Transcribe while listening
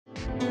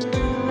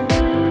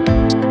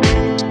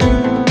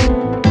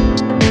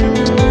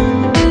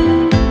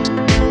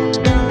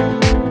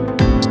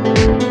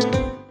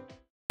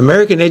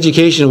American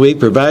Education Week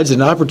provides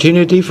an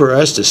opportunity for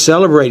us to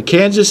celebrate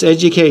Kansas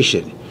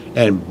education,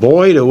 and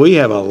boy, do we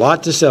have a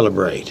lot to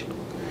celebrate.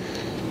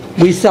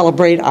 We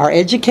celebrate our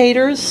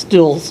educators,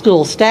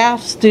 school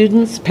staff,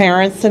 students,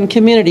 parents, and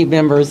community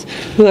members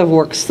who have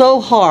worked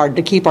so hard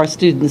to keep our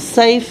students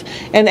safe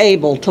and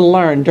able to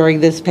learn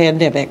during this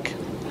pandemic.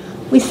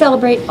 We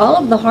celebrate all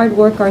of the hard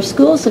work our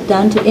schools have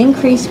done to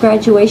increase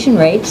graduation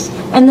rates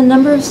and the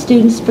number of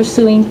students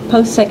pursuing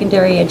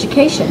post-secondary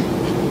education.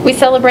 We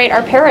celebrate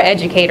our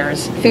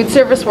paraeducators, food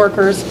service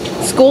workers,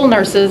 school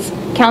nurses,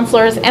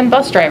 counselors, and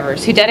bus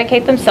drivers who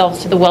dedicate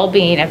themselves to the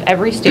well-being of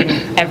every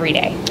student every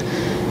day.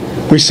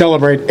 We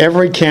celebrate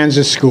every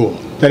Kansas school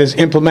that is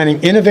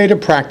implementing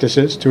innovative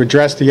practices to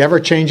address the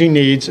ever-changing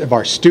needs of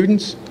our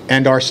students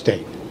and our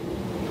state.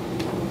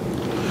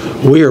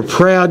 We are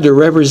proud to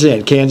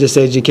represent Kansas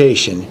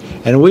education,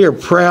 and we are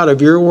proud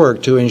of your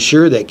work to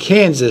ensure that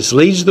Kansas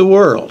leads the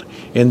world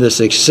in the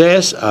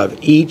success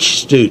of each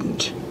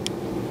student.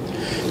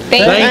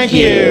 Thank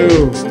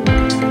you.